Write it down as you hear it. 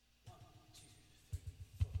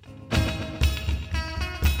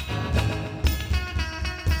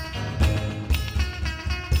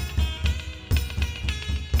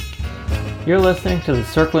You're listening to the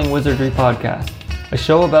Circling Wizardry podcast, a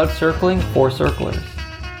show about circling for circlers.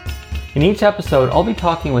 In each episode, I'll be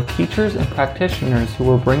talking with teachers and practitioners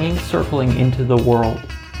who are bringing circling into the world.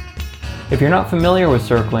 If you're not familiar with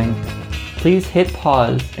circling, please hit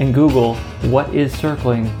pause and Google what is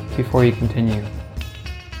circling before you continue.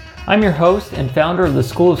 I'm your host and founder of the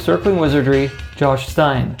School of Circling Wizardry, Josh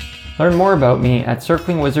Stein. Learn more about me at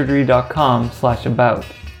circlingwizardry.com/about.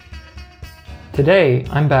 Today,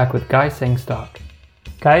 I'm back with Guy Sengstock.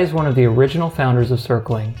 Guy is one of the original founders of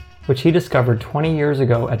circling, which he discovered 20 years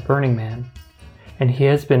ago at Burning Man, and he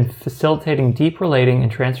has been facilitating deep relating and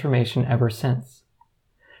transformation ever since.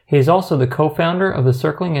 He is also the co-founder of the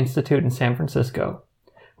Circling Institute in San Francisco,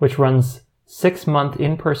 which runs 6-month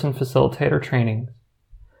in-person facilitator trainings.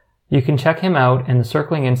 You can check him out and the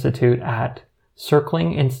Circling Institute at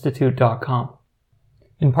circlinginstitute.com.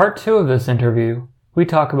 In part 2 of this interview, we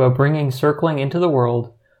talk about bringing circling into the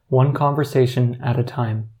world, one conversation at a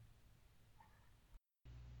time.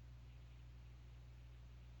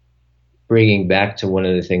 Bringing back to one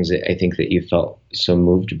of the things that I think that you felt so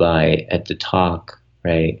moved by at the talk,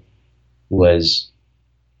 right, was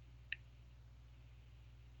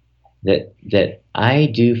that I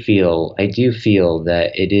do feel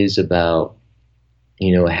that it is about,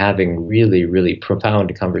 having really, really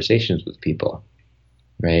profound conversations with people,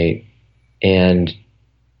 right? And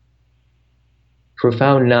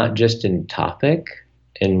profound not just in topic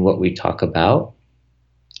and what we talk about,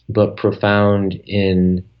 but profound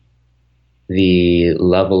in the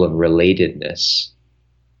level of relatedness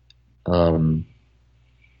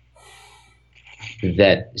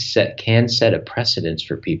that can set a precedence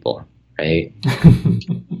for people, right?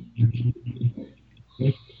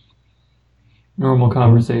 Normal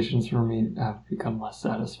conversations for me have become less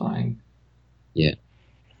satisfying.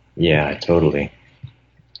 Yeah, totally.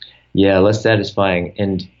 Yeah, less satisfying.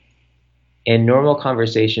 And normal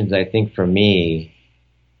conversations, I think for me,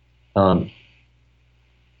 have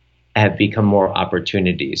become more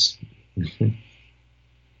opportunities.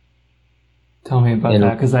 Tell me about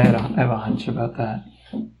that, because I have a hunch about that.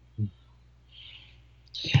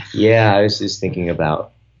 Yeah, I was just thinking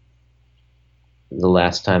about the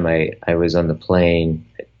last time I was on the plane.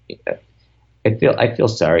 I feel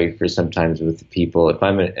sorry for sometimes with the people if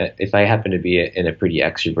I happen to be in a pretty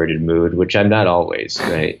extroverted mood, which I'm not always,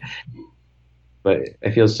 right? But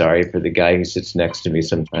I feel sorry for the guy who sits next to me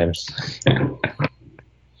sometimes.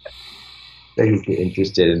 They get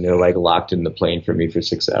interested and they're like locked in the plane for me for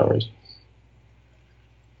 6 hours.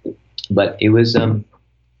 But it was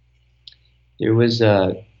there was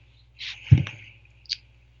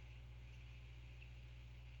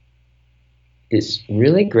this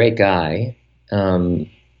really great guy who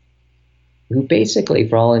basically,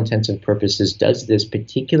 for all intents and purposes, does this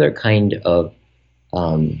particular kind of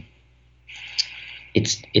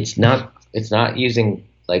it's not using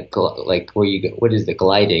like where you go, what is the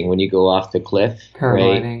gliding when you go off the cliff?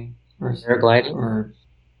 Paragliding, right? Paragliding, or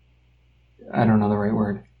I don't know the right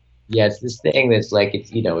word. Yeah, it's this thing that's like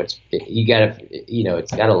it's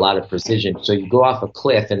got a lot of precision. So you go off a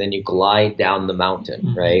cliff and then you glide down the mountain,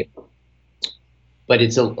 mm-hmm. right? But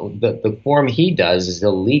the form he does is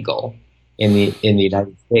illegal in the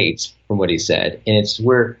United States, from what he said, and it's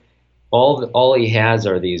where all he has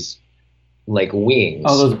are these like wings.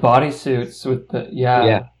 Oh, those bodysuits with the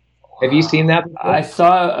yeah. Have you seen that before? I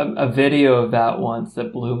saw a video of that once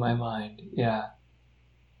that blew my mind. Yeah,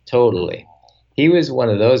 totally. He was one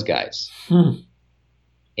of those guys,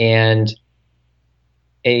 and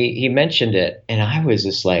he mentioned it, and I was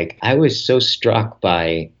just like, I was so struck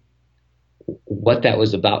by what that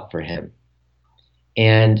was about for him.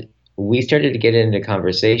 And we started to get into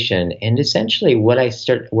conversation, and essentially what I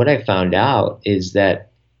found out is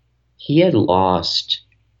that he had lost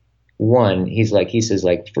one. He says,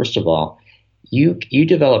 first of all, you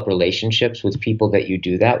develop relationships with people that you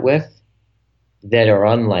do that with that are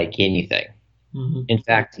unlike anything. Mm-hmm. In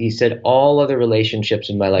fact, he said, all other relationships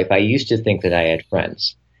in my life, I used to think that I had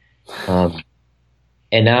friends. And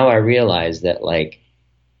now I realize that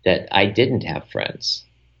that I didn't have friends.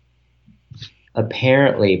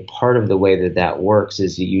 Apparently, part of the way that works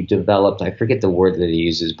is that you developed, I forget the word that he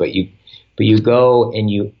uses, but you go and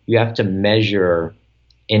you have to measure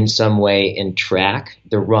in some way and track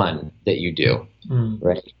the run that you do,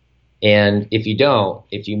 right? And if you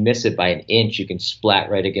miss it by an inch, you can splat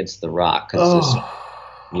right against the rock.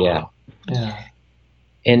 Yeah.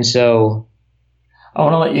 And so I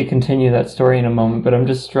want to let you continue that story in a moment, but I'm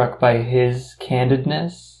just struck by his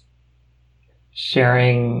candidness,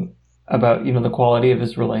 sharing about, the quality of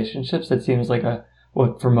his relationships. It seems like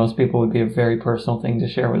what for most people would be a very personal thing to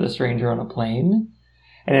share with a stranger on a plane.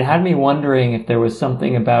 And it had me wondering if there was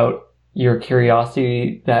something about your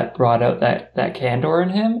curiosity that brought out that candor in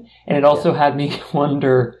him. And it also had me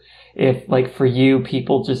wonder if, like, for you,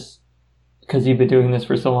 people just, because you've been doing this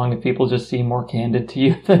for so long, if people just seem more candid to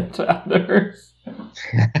you than to others.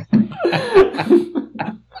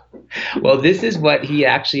 Well, this is what he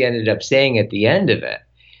actually ended up saying at the end of it,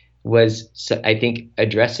 was, I think,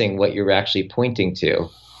 addressing what you're actually pointing to.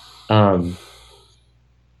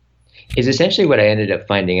 Is essentially what I ended up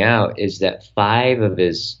finding out is that 5 of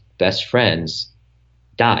his best friends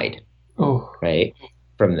died, right,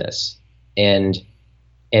 from this. And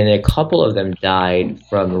a couple of them died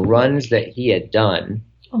from runs that he had done,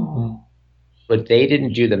 but they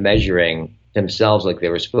didn't do the measuring themselves like they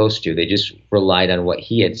were supposed to. They just relied on what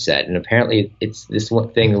he had said. And apparently it's this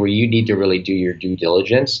one thing where you need to really do your due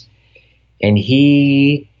diligence. And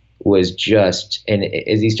he was just, and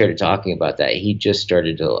as he started talking about that, he just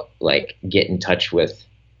started to, like, get in touch with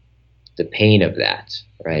the pain of that,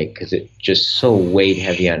 right? Because it just so weighed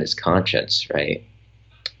heavy on his conscience, right?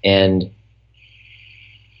 And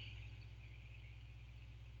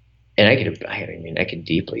I could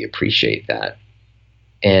deeply appreciate that.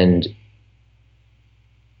 And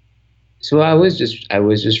so I was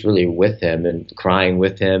just really with him and crying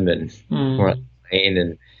with him and more pain.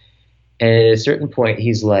 And at a certain point,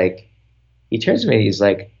 he turns to me and he's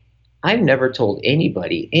like, I've never told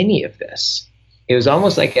anybody any of this. It was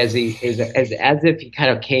almost like as if he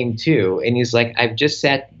kind of came to, and he's like, I've just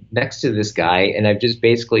sat next to this guy and I've just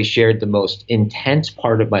basically shared the most intense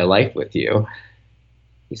part of my life with you.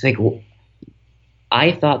 He's like,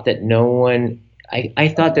 I thought that I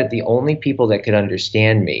thought that the only people that could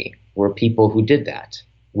understand me were people who did that,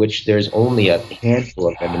 which there's only a handful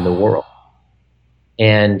of them in the world.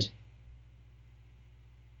 And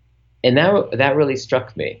that really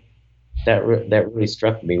struck me. That really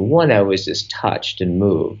struck me. One, I was just touched and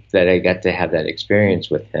moved that I got to have that experience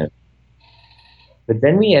with him. But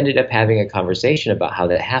then we ended up having a conversation about how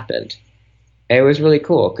that happened. And it was really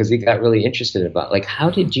cool because he got really interested about, like, how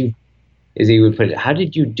did you, as he would put it, how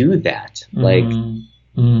did you do that? Like,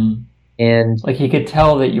 and like he could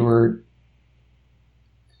tell that you were,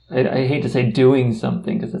 I hate to say doing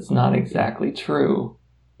something because it's not exactly true.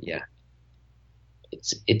 Yeah.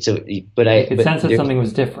 But I could sense that something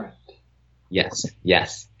was different. Yes.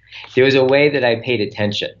 There was a way that I paid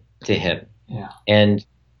attention to him. Yeah. And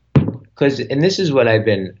this is what I've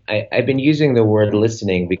been using the word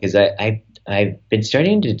listening because I've been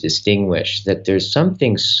starting to distinguish that there's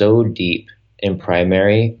something so deep and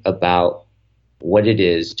primary about what it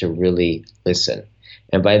is to really listen.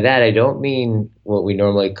 And by that, I don't mean what we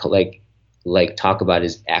normally like talk about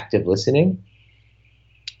as active listening,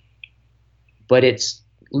 but it's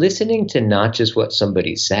listening to not just what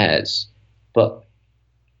somebody says, but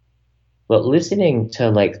listening to,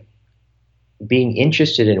 like, being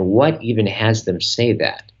interested in what even has them say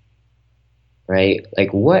that, right?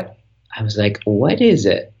 Like, what is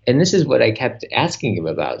it? And this is what I kept asking him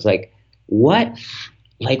about. It's like, what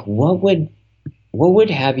would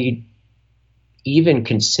have you even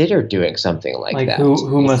consider doing something like that?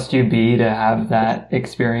 Who must you be to have that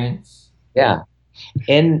experience? Yeah.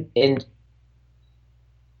 And in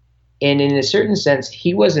a certain sense,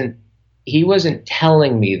 he wasn't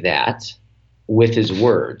telling me that with his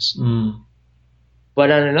words. But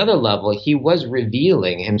on another level, he was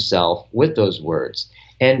revealing himself with those words.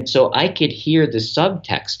 And so I could hear the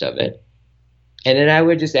subtext of it. And then I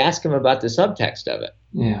would just ask him about the subtext of it.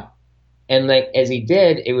 Yeah. And, like, as he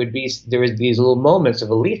did, there was these little moments of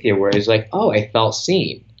aletheia where he's like, oh, I felt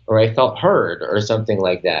seen, or I felt heard, or something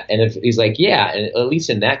like that. And if he's like, yeah, and at least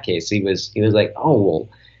in that case, he was like, oh, well,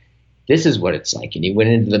 this is what it's like. And he went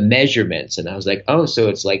into the measurements, and I was like, oh, so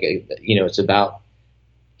it's like, it's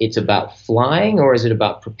about flying, or is it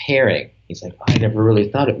about preparing? He's like, oh, I never really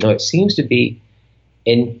thought of it. No, it seems to be.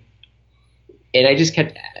 And I just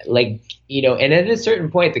kept, like, and at a certain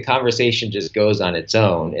point, the conversation just goes on its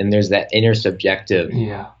own. And there's that intersubjective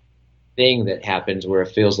thing that happens where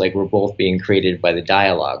it feels like we're both being created by the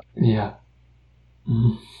dialogue. Yeah.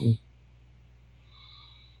 Mm-hmm.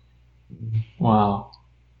 Wow.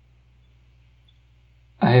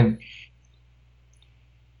 I have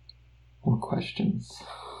more questions.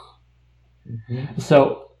 Mm-hmm.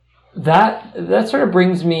 So that sort of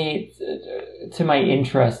brings me to my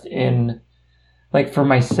interest in, like, for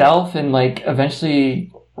myself and, like,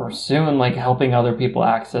 eventually or soon, like, helping other people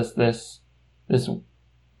access this,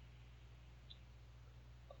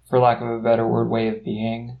 for lack of a better word, way of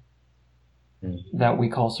being that we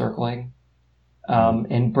call circling,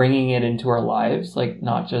 and bringing it into our lives, like,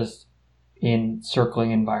 not just in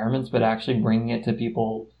circling environments, but actually bringing it to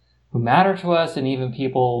people matter to us, and even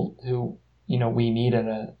people who, we meet at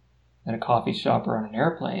a coffee shop or on an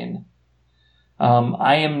airplane.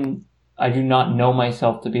 I do not know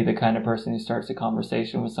myself to be the kind of person who starts a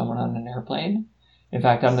conversation with someone on an airplane. In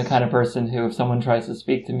fact, I'm the kind of person who, if someone tries to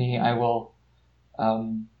speak to me, I will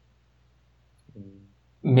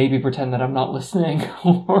maybe pretend that I'm not listening,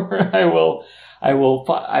 or I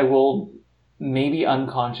will maybe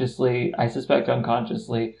unconsciously, I suspect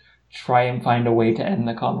unconsciously, try and find a way to end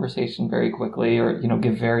the conversation very quickly, or,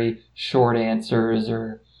 give very short answers,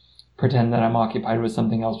 or pretend that I'm occupied with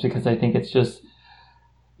something else, because I think it's just,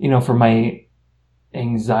 for my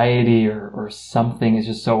anxiety or something is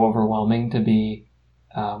just so overwhelming to be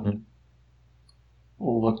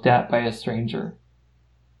looked at by a stranger.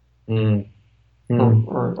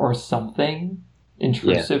 Or something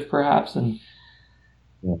intrusive, perhaps, and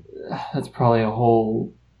that's probably a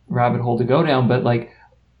whole rabbit hole to go down. But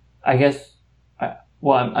I guess,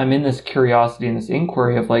 I'm in this curiosity and this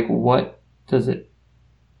inquiry of what does it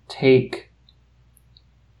take,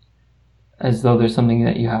 as though there's something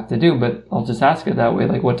that you have to do, but I'll just ask it that way.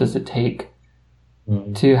 What does it take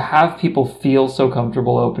to have people feel so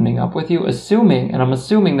comfortable opening up with you? I'm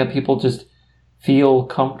assuming that people just feel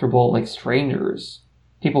comfortable, like strangers,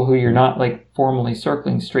 people who you're not formally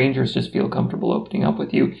circling, strangers just feel comfortable opening up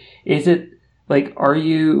with you. Is it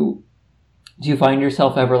do you find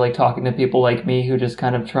yourself ever talking to people like me who just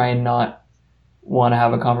kind of try and not want to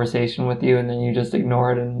have a conversation with you, and then you just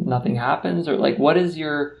ignore it and nothing happens? Or what is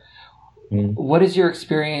your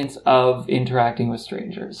experience of interacting with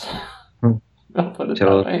strangers? I'll put it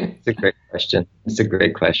that way. It's a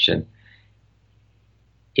great question.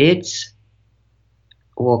 It's,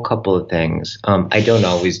 a couple of things. I don't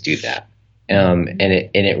always do that. And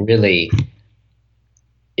it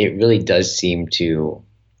really does seem to,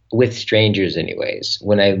 with strangers anyways,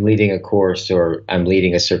 when I'm leading a course or I'm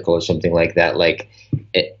leading a circle or something like that,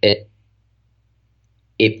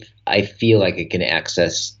 if I feel like I can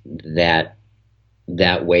access that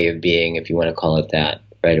way of being, if you want to call it that,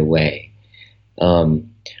 right away.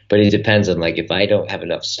 But it depends on if I don't have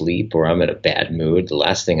enough sleep or I'm in a bad mood, the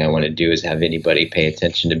last thing I want to do is have anybody pay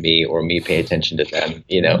attention to me or me pay attention to them,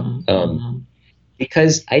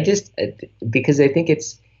 because I think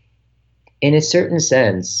it's, in a certain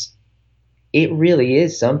sense, it really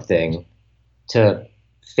is something to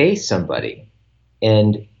face somebody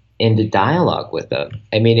and to dialogue with them.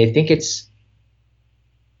 I mean, I think it's,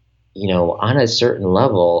 on a certain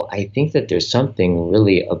level, I think that there's something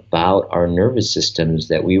really about our nervous systems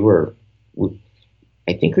that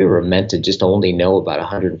I think we were meant to just only know about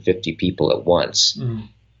 150 people at once.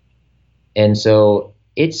 And so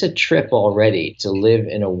it's a trip already to live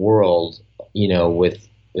in a world, with,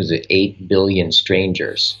 was it 8 billion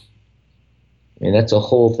strangers? I mean, that's a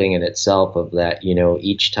whole thing in itself of that,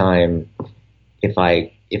 each time if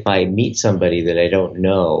I meet somebody that I don't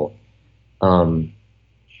know,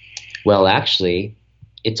 well, actually,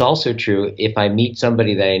 it's also true if I meet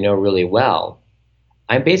somebody that I know really well,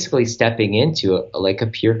 I'm basically stepping into a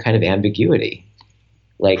pure kind of ambiguity.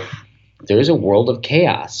 There's a world of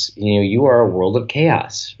chaos. You are a world of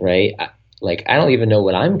chaos, right? I don't even know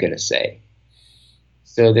what I'm going to say.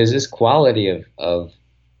 So there's this quality of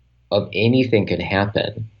anything can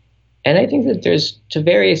happen. And I think that there's, to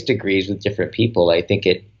various degrees with different people, I think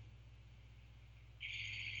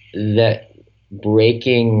that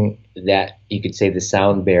breaking that, you could say, the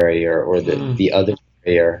sound barrier or the other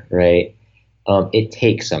barrier, right? It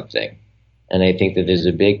takes something. And I think that there's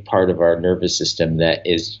a big part of our nervous system that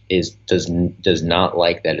does not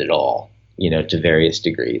like that at all, to various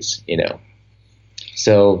degrees,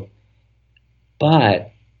 So,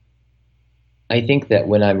 but I think that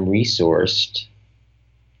when I'm resourced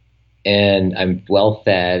and I'm well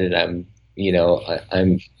fed and I'm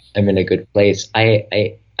in a good place,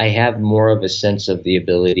 I have more of a sense of the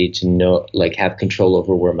ability to know, have control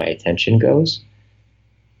over where my attention goes.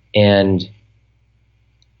 And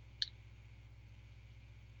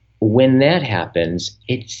when that happens,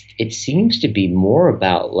 it seems to be more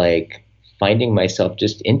about finding myself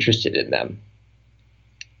just interested in them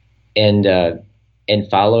and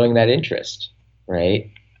following that interest, right?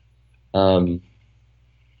 And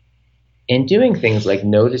doing things like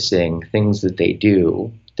noticing things that they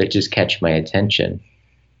do that just catch my attention,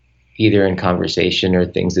 either in conversation or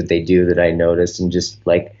things that they do that I notice, and just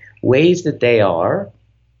ways that they are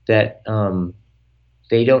that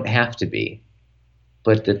they don't have to be,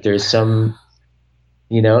 but that there's some,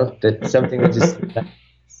 that something that just.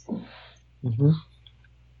 Mm-hmm.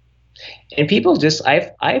 And people just,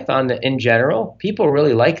 I found that in general, people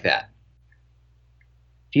really like that.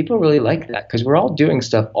 people really like that because we're all doing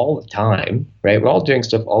stuff all the time, right? We're all doing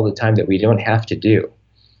stuff all the time that we don't have to do.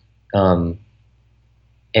 And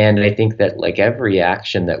I think that like every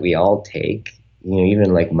action that we all take,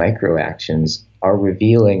 even like micro actions, are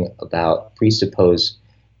revealing about presuppose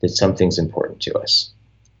that something's important to us.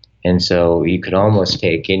 And so you could almost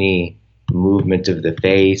take any movement of the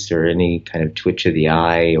face or any kind of twitch of the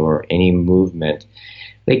eye or any movement.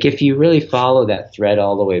 Like if you really follow that thread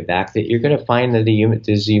all the way back, that you're going to find that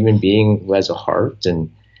there's a human being who has a heart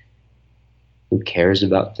and who cares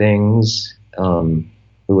about things,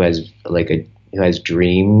 who has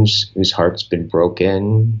dreams, whose heart's been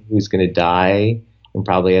broken, who's going to die, and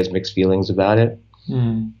probably has mixed feelings about it.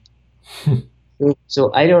 Mm.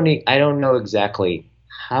 So I don't know exactly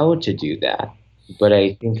how to do that, but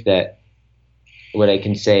I think that what I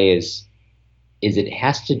can say is it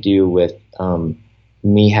has to do with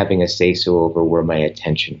me having a say-so over where my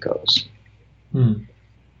attention goes. Mm.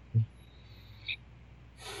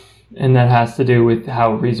 And that has to do with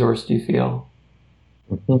how resourced you feel.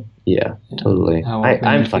 Mm-hmm. Yeah, totally. How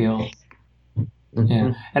I'm fine. Mm-hmm.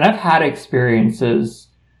 Yeah, and I've had experiences,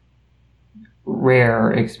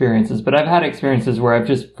 rare experiences, but I've had experiences where I've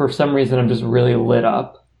just, for some reason, I'm just really lit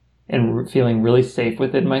up and feeling really safe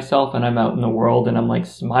within myself, and I'm out in the world and I'm like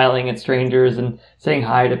smiling at strangers and saying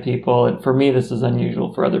hi to people. And for me, this is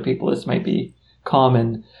unusual. For other people, this might be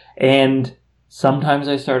common. And sometimes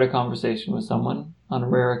I start a conversation with someone on a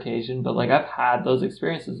rare occasion, but like I've had those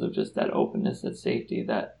experiences of just that openness, that safety,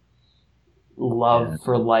 that love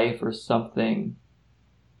for life or something.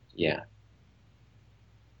 Yeah.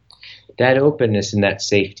 That openness and that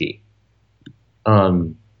safety.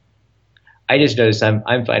 I just noticed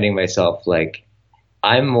I'm finding myself like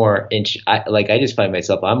I'm more I just find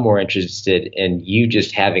myself I'm more interested in you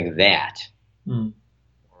just having that more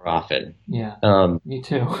often. Yeah. Me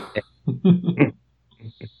too.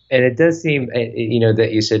 And it does seem, that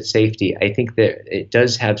you said safety. I think that it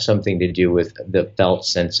does have something to do with the felt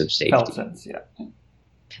sense of safety. Felt sense, yeah.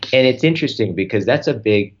 And it's interesting because it's a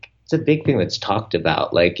big thing that's talked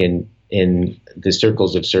about, like in the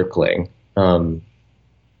circles of circling.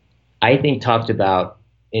 I think talked about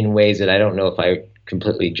in ways that I don't know if I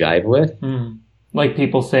completely jive with. Like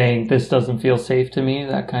people saying this doesn't feel safe to me,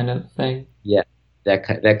 that kind of thing. Yeah, that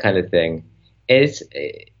kind of thing. And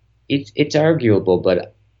it's arguable,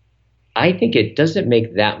 but I think it doesn't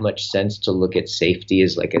make that much sense to look at safety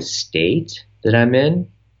as like a state that I'm in,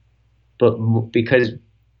 but because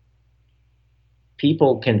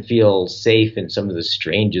people can feel safe in some of the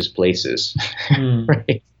strangest places,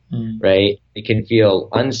 right? Right? They can feel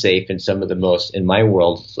unsafe in some of the most, in my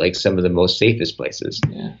world, like some of the most safest places.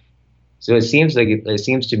 Yeah. So it seems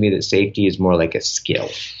to me that safety is more like a skill.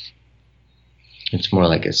 It's more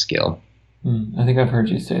like a skill. I think I've heard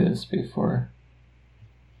you say this before.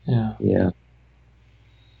 Yeah. Yeah.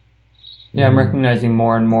 Yeah, I'm recognizing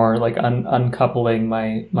more and more, like uncoupling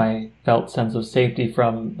my felt sense of safety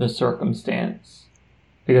from the circumstance.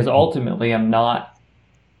 Because ultimately I'm not,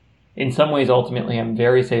 in some ways ultimately I'm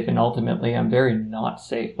very safe, and ultimately I'm very not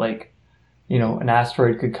safe. Like, an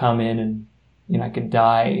asteroid could come in and, I could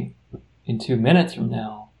die in 2 minutes from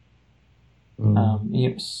now.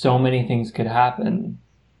 So many things could happen.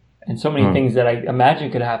 And so many things that I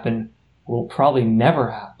imagine could happen will probably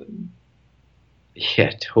never happen.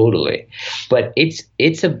 Yeah, totally. But it's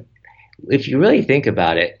if you really think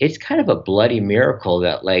about it, it's kind of a bloody miracle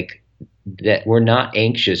that we're not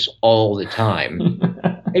anxious all the time.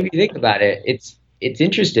 If you think about it, it's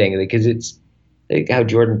interesting because it's like how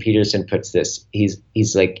Jordan Peterson puts this. He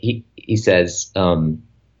says,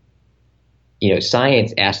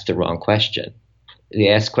 science asks the wrong question. They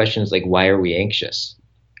ask questions like, why are we anxious?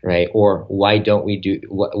 Right? Or why don't we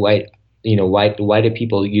why do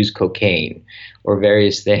people use cocaine or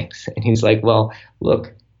various things? And he's like, well,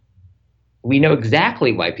 look, we know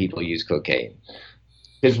exactly why people use cocaine.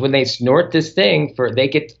 Because when they snort this thing, they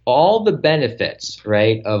get all the benefits,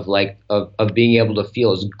 right, of being able to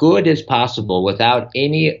feel as good as possible without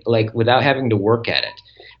having to work at it.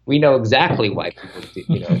 We know exactly why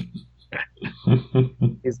people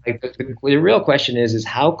It's like the real question is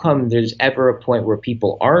how come there's ever a point where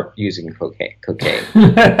people aren't using cocaine?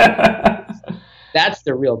 That's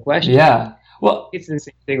the real question. Yeah. Well, it's the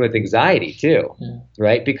same thing with anxiety too,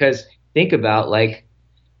 right? Because think about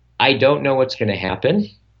I don't know what's going to happen,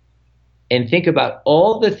 and think about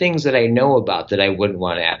all the things that I know about that I wouldn't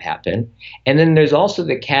want to have happen. And then there's also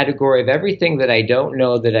the category of everything that I don't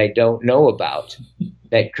know about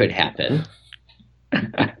that could happen.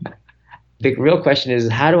 The real question is,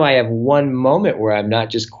 how do I have one moment where I'm not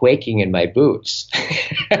just quaking in my boots?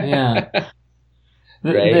 Yeah.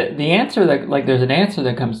 right? The answer that, like, there's an answer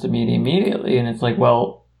that comes to me immediately, and it's like,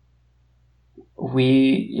 well,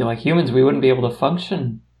 we, like humans, we wouldn't be able to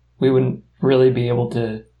function. We wouldn't really be able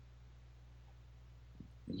to,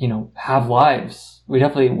 have lives. We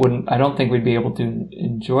definitely wouldn't. I don't think we'd be able to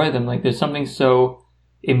enjoy them. Like, there's something so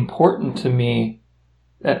important to me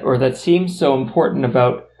that seems so important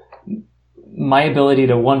about my ability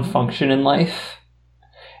to, one, function in life,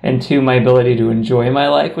 and two, my ability to enjoy my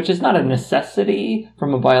life, which is not a necessity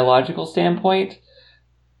from a biological standpoint,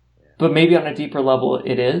 but maybe on a deeper level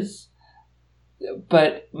it is.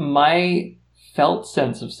 But my felt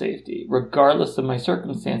sense of safety, regardless of my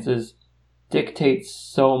circumstances, dictates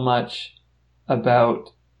so much about,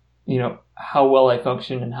 how well I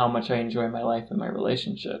function and how much I enjoy my life and my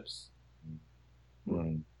relationships.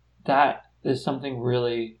 Mm. That is something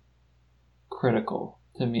really critical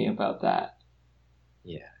to me about that.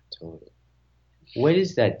 Yeah, totally. What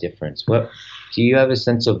is that difference? What do you have a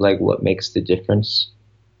sense of, like, what makes the difference?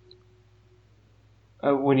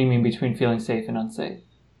 What do you mean between feeling safe and unsafe?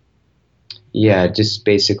 Yeah, just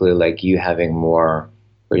basically like you having more,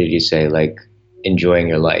 what did you say, like enjoying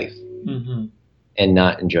your life and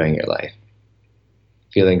not enjoying your life,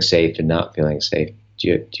 feeling safe and not feeling safe.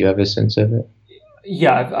 Do you have a sense of it?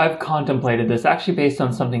 Yeah, I've contemplated this actually based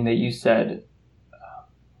on something that you said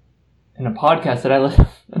in a podcast that I listened,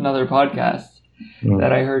 another podcast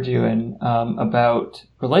that I heard you in, about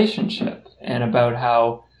relationship and about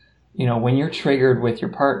how, when you're triggered with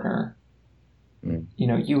your partner,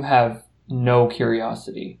 you have no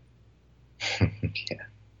curiosity.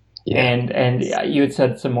 Yeah. And you had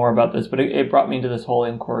said some more about this, but it brought me into this whole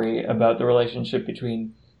inquiry about the relationship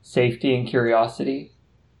between safety and curiosity.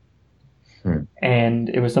 And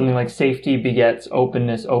it was something like safety begets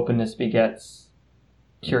openness, openness begets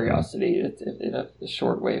curiosity. It's a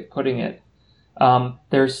short way of putting it.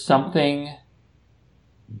 There's something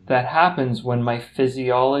that happens when my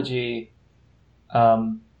physiology,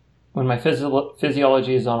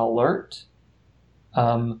 physiology is on alert.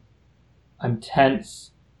 I'm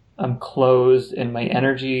tense, I'm closed, and my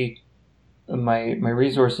energy, my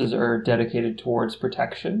resources are dedicated towards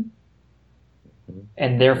protection,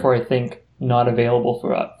 and therefore I think not available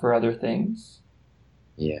for other things.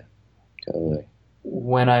 Yeah, totally.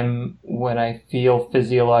 When I feel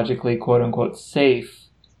physiologically quote unquote safe,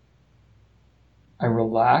 I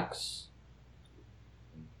relax,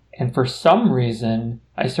 and for some reason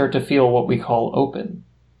I start to feel what we call open,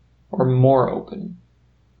 or more open.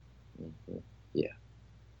 Yeah.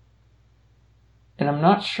 And I'm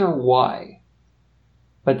not sure why,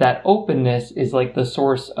 but that openness is like the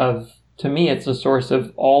source of, to me, it's the source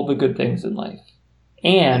of all the good things in life,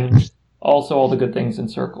 and also all the good things in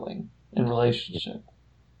circling, in relationship.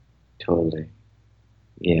 Totally.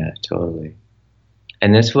 Yeah, totally.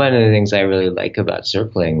 And that's one of the things I really like about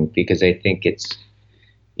circling, because I think it's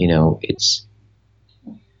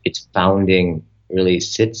founding really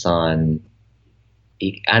sits on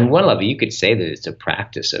one level, you could say that it's a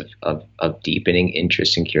practice of deepening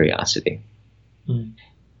interest and curiosity.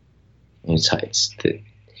 It's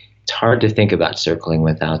hard to think about circling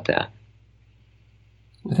without that.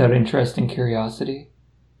 Without interest and curiosity?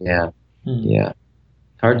 Yeah. Yeah.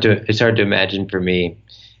 It's hard to imagine for me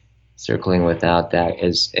circling without that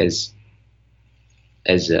as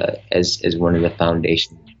one of the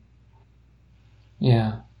foundations.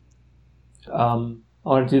 Yeah. I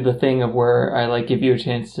want to do the thing of where I give you a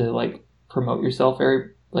chance to promote yourself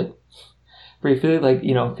very briefly,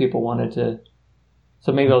 if people wanted to.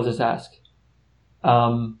 So maybe I'll just ask. So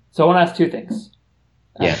I want to ask two things.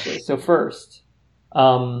 Actually. Yeah. So first,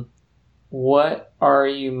 what are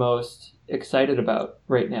you most excited about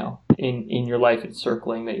right now in your life in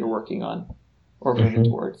circling that you're working on or moving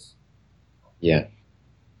towards? Yeah.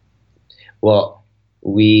 Well,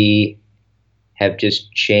 we have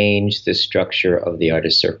just changed the structure of the art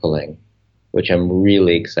of circling, which I'm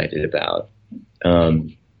really excited about.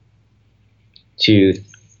 To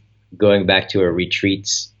going back to our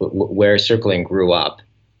retreats where circling grew up,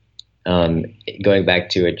 going back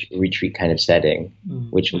to a retreat kind of setting,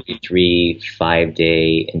 which would be 3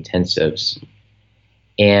 5-day intensives.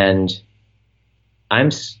 And I'm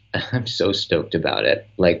so stoked about it.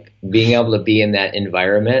 Like being able to be in that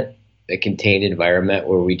environment, a contained environment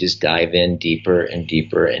where we just dive in deeper and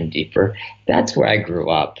deeper and deeper. That's where I grew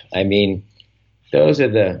up. I mean,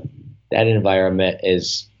 that environment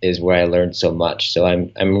is where I learned so much. So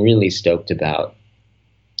I'm really stoked about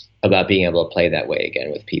being able to play that way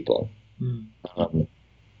again with people.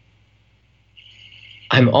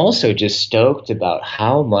 I'm also just stoked about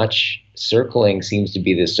how much circling seems to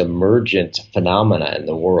be this emergent phenomena in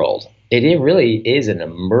the world. it really is an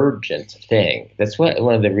emergent thing. That's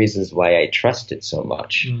one of the reasons why I trust it so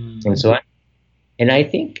much. And so, I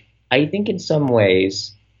think in some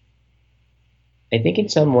ways,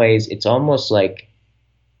 it's almost like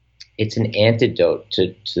it's an antidote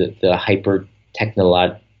to the hyper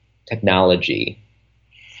technology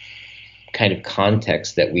kind of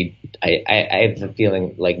context that I have a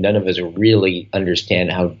feeling like none of us really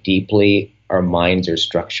understand how deeply our minds are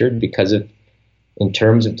structured because of, in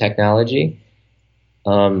terms of technology.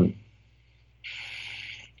 That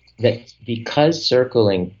because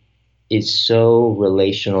circling is so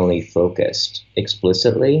relationally focused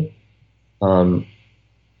explicitly, and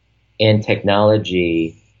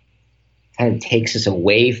technology kind of takes us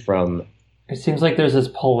away from. It seems like there's this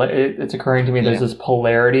it's occurring to me. There's this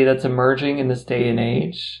polarity that's emerging in this day and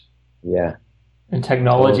age. Yeah. And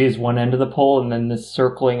technology is one end of the pole, and then this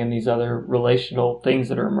circling and these other relational things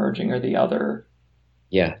that are emerging are the other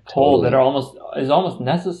pole that is almost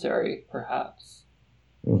necessary, perhaps.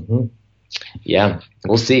 Mm-hmm. Yeah,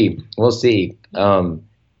 we'll see.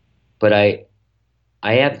 But I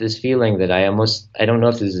have this feeling that I don't know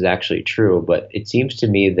if this is actually true, but it seems to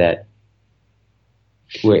me that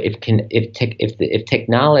if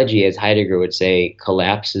technology, as Heidegger would say,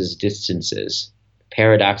 collapses distances,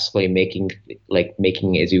 paradoxically making,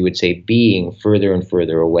 as you would say, being further and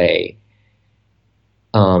further away.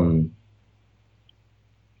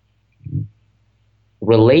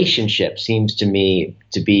 Relationship seems to me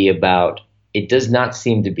to be about. It does not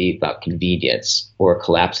seem to be about convenience or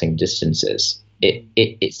collapsing distances.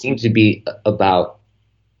 It seems to be about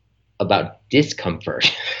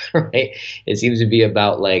discomfort, right? It seems to be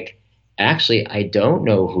about actually, I don't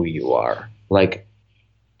know who you are.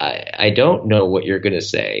 I don't know what you're going to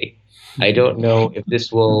say. I don't know if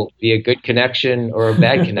this will be a good connection or a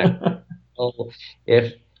bad connection.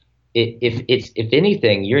 If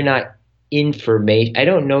anything, you're not information. I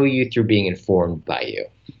don't know you through being informed by you.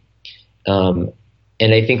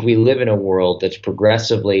 And I think we live in a world that's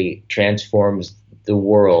progressively transforms the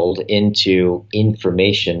world into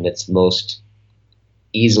information that's most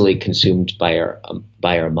easily consumed by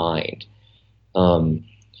our mind,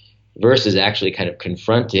 versus actually kind of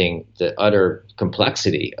confronting the utter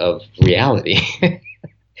complexity of reality.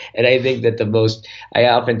 And I think that I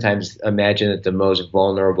oftentimes imagine that the most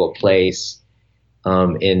vulnerable place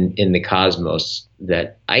in the cosmos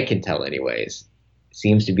that I can tell anyways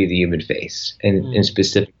seems to be the human face, and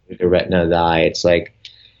specifically the retina of the eye. It's like,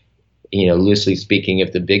 loosely speaking,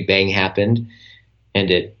 if the Big Bang happened and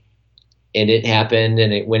it happened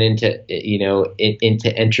and it went into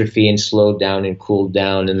into entropy and slowed down and cooled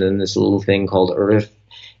down, and then this little thing called Earth,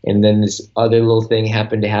 and then this other little thing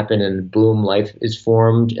happened to happen, and boom, life is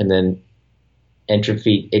formed, and then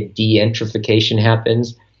de-entrification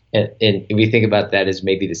happens, and if you think about that as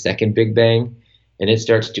maybe the second Big Bang, and it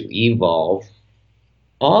starts to evolve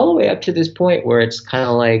all the way up to this point where it's kind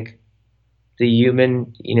of like the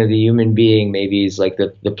human being maybe is like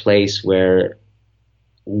the place where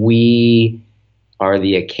we are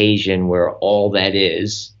the occasion where all that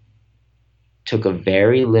is took a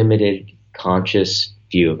very limited conscious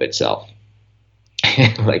view of itself,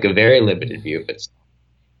 like a very limited view of itself,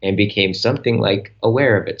 and became something like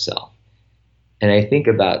aware of itself. And I think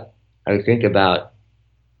about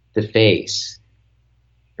the face,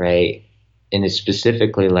 right? And it's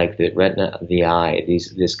specifically like the retina of the eye,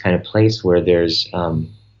 this kind of place where there's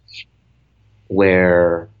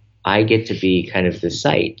where I get to be kind of the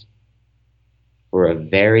site for a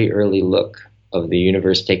very early look of the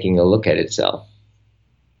universe taking a look at itself.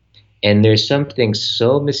 And there's something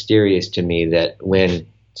so mysterious to me that when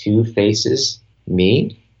two faces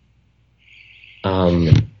meet,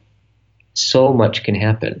 so much can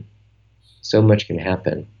happen. So much can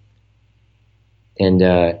happen. And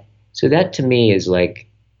so that to me is like,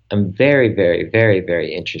 I'm very, very, very,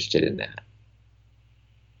 very interested in that.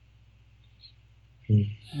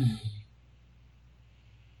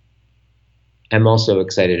 I'm also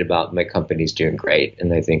excited about my company's doing great,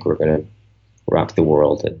 and I think we're going to rock the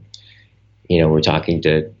world. And we're talking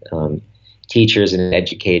to teachers and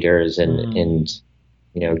educators, and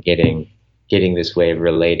getting this way of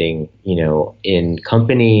relating, in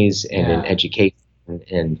companies and in education,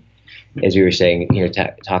 and as you were saying,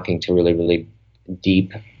 talking to really, really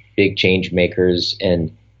deep, big change makers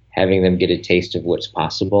and having them get a taste of what's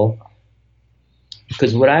possible.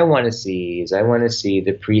 Because what I want to see is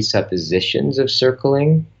the presuppositions of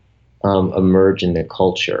circling emerge in the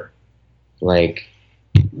culture,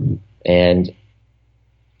 and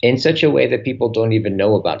in such a way that people don't even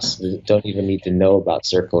need to know about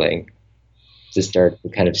circling to start to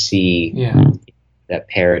kind of see that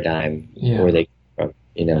paradigm where they come from.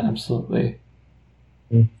 you know. Absolutely.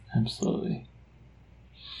 Absolutely.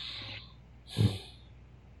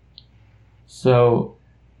 So,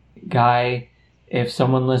 Guy, if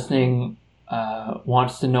someone listening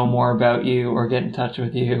wants to know more about you or get in touch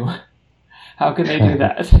with you, how can they do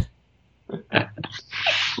that?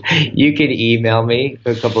 You can email me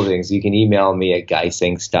a couple of things. You can email me at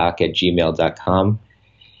guysingstock@gmail.com.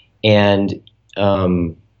 And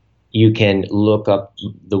you can look up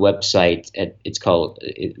the website it's called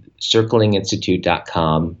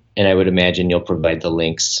circlinginstitute.com. And I would imagine you'll provide the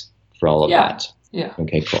links for all of that. Yeah.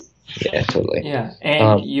 Okay, cool. Yeah, totally. Yeah.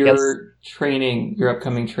 And your training, your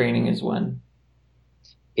upcoming training is when?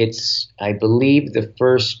 I believe the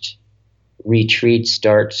first retreat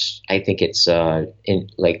starts, I think it's in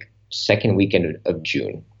like second weekend of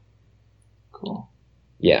June. Cool.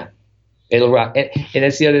 Yeah. It'll rock. And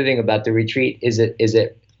that's the other thing about the retreat is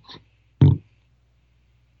it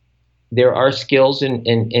there are skills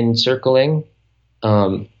in circling,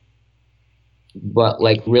 but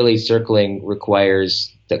like really circling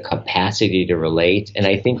requires the capacity to relate. And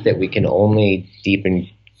I think that we can only deepen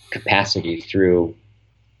capacity through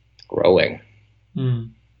growing,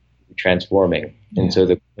 transforming. And so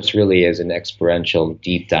the course really is an experiential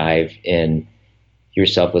deep dive in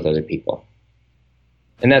yourself with other people.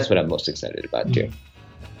 And that's what I'm most excited about too.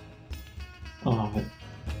 I love it.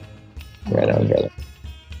 Right on, brother.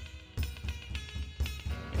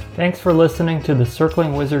 Thanks for listening to the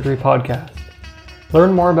Circling Wizardry podcast.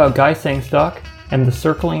 Learn more about Guy Sengstock and the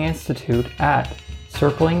Circling Institute at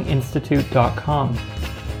circlinginstitute.com.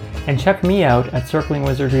 And check me out at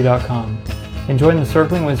circlingwizardry.com and join the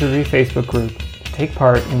Circling Wizardry Facebook group to take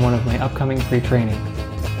part in one of my upcoming free trainings.